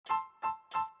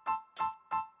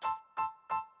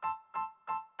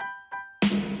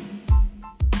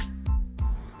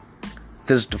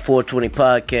This is the 420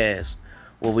 Podcast,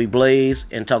 where we blaze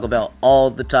and talk about all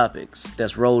the topics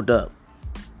that's rolled up.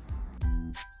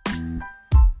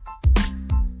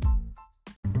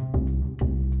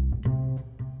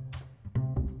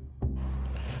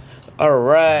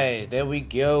 Alright, there we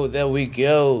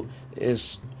go.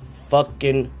 It's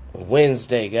fucking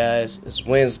Wednesday, guys. It's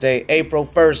Wednesday, April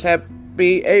 1st.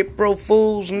 Happy April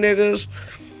Fools, niggas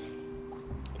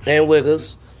and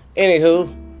wiggers.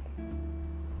 Anywho,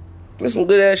 there's some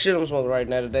good ass shit I'm smoking right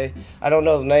now today. I don't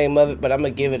know the name of it, but I'm gonna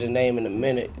give it a name in a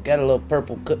minute. Got a little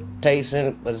purple taste in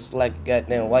it, but it's like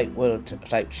goddamn white widow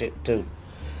type shit too.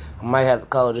 I might have to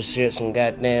call this shit some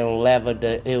goddamn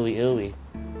lavender ooey ooey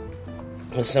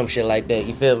or some shit like that.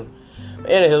 You feel me?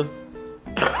 Anywho,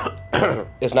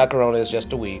 it's not Corona. It's just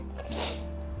the weed.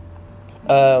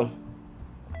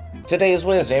 Today is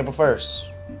Wednesday, April 1st.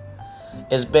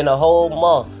 It's been a whole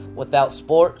month without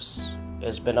sports.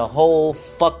 It's been a whole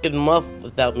fucking month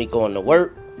without me going to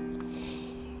work.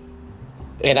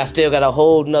 And I still got a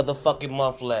whole nother fucking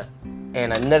month left.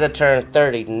 And a nigga turned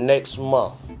 30 next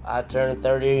month. I turned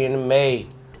 30 in May.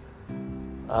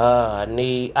 I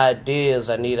need ideas.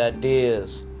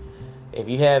 If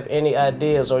you have any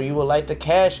ideas or you would like to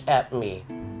cash app me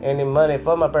any money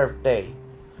for my birthday,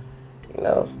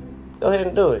 go ahead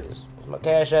and do it. My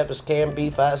cash app is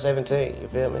CamB517. You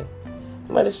feel me?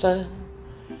 Money sign.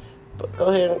 But go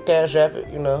ahead and cash app it.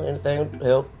 Anything would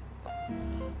help.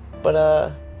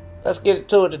 But let's get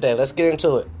to it today. Let's get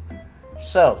into it.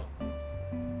 So,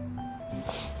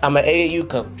 I'm an AAU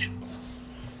coach.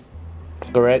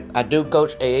 Correct? I do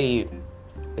coach AAU.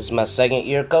 This is my second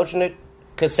year coaching it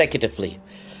consecutively.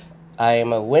 I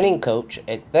am a winning coach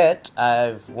at that.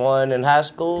 I've won in high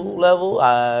school level.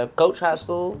 I coach high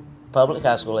school, public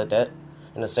high school at that,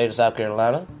 in the state of South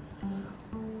Carolina.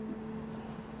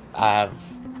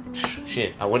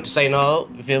 I went to St.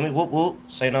 Aug, you feel me? Whoop whoop,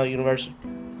 St. Aug University.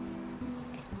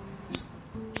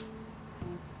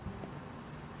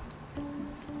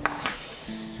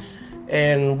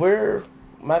 And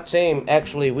my team,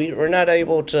 actually, we're not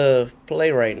able to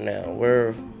play right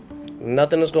now.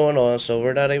 Nothing is going on, so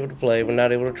we're not able to play. We're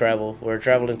not able to travel. We're a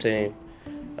traveling team.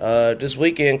 This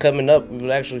weekend coming up, we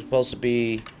were actually supposed to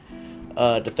be,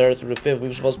 the 3rd through the 5th, we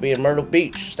were supposed to be in Myrtle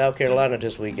Beach, South Carolina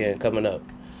this weekend coming up.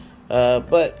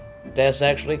 But that's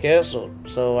actually canceled.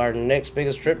 So our next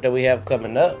biggest trip that we have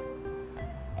coming up,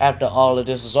 after all of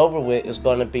this is over with, is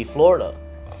going to be Florida.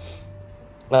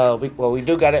 We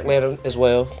do got Atlanta as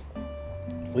well.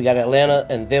 We got Atlanta,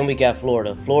 and then we got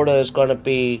Florida. Florida is going to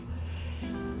be...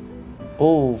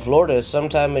 Florida is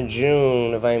sometime in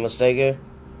June, if I ain't mistaken.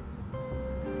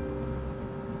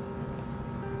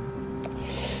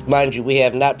 Mind you, we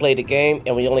have not played a game,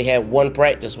 and we only had one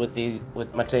practice with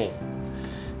my team.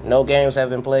 No games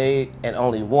have been played, and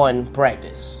only one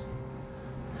practice.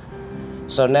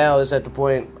 So now it's at the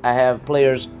point I have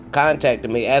players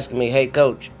contacting me, asking me, hey,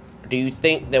 coach, do you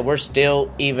think that we're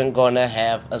still even going to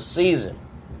have a season?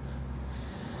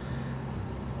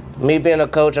 Me being a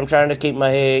coach, I'm trying to keep my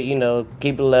head,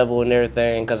 keep it level and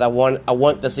everything, because I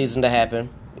want the season to happen.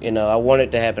 I want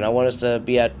it to happen. I want us to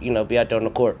be out there on the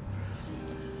court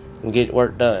and get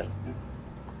work done.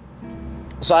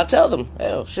 So I tell them,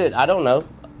 hell, shit, I don't know.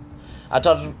 I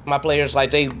talk to my players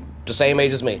like they the same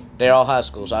age as me. They're all high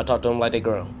school, so I talk to them like they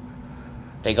grown.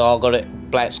 They all go to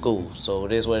black schools, so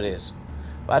it is what it is.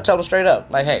 But I tell them straight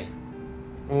up, like, hey,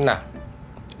 nah,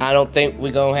 I don't think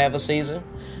we're going to have a season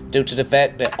due to the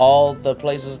fact that all the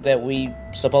places that we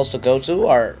supposed to go to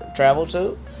or travel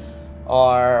to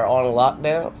are on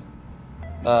lockdown.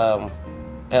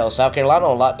 South Carolina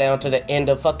on lockdown to the end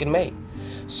of fucking May.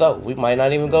 So we might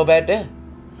not even go back there.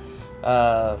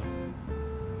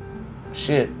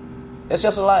 It's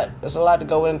just a lot. There's a lot to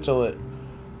go into it.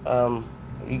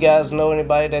 You guys know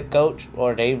anybody that coach,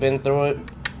 or they've been through it,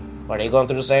 or they going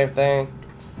through the same thing?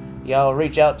 Y'all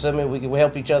reach out to me. We can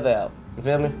help each other out. You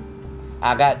feel me?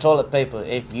 I got toilet paper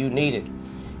if you need it.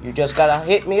 You just gotta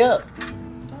hit me up.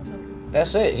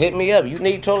 That's it. Hit me up. You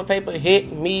need toilet paper?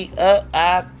 Hit me up.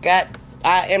 I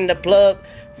am the plug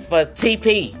for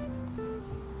TP.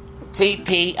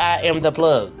 TP, I am the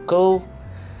plug. Cool?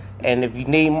 And if you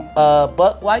need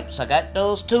butt wipes, I got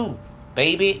those too.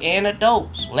 Baby and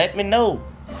adults. Let me know.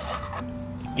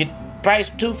 Get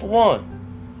price 2 for 1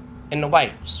 in the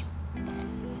wipes.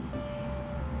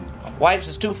 Wipes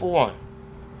is 2 for 1.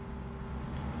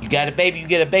 You got a baby, you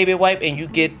get a baby wipe, and you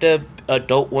get the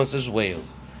adult ones as well.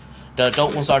 The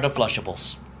adult ones are the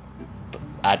flushables.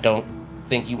 I don't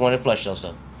think you want to flush those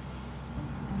though.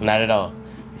 Not at all.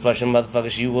 You flush them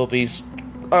motherfuckers, you will be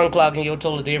unclogging your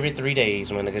toilet every 3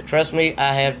 days, my nigga. Trust me,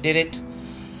 I have did it.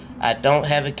 I don't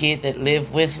have a kid that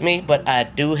live with me, but I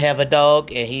do have a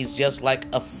dog, and he's just like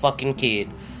a fucking kid.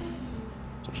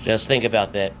 Just think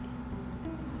about that.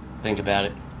 Think about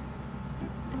it.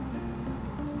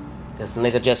 This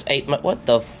nigga just ate my... What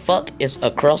the fuck is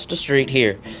across the street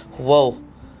here? Whoa.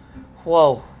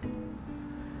 Whoa.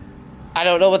 I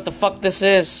don't know what the fuck this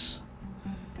is.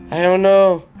 I don't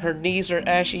know. Her knees are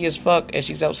ashy as fuck and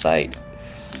she's outside.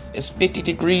 It's 50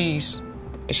 degrees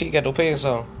and she ain't got no pants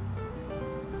on.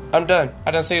 I'm done.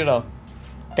 I done seen it all.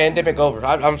 Pandemic over.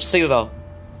 I'm seen it all.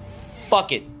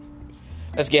 Fuck it.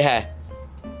 Let's get high.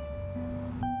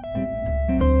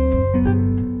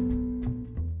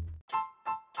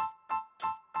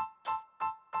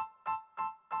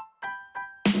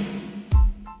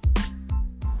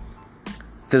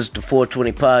 This is the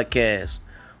 420 Podcast,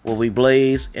 where we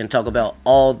blaze and talk about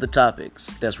all the topics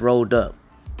that's rolled up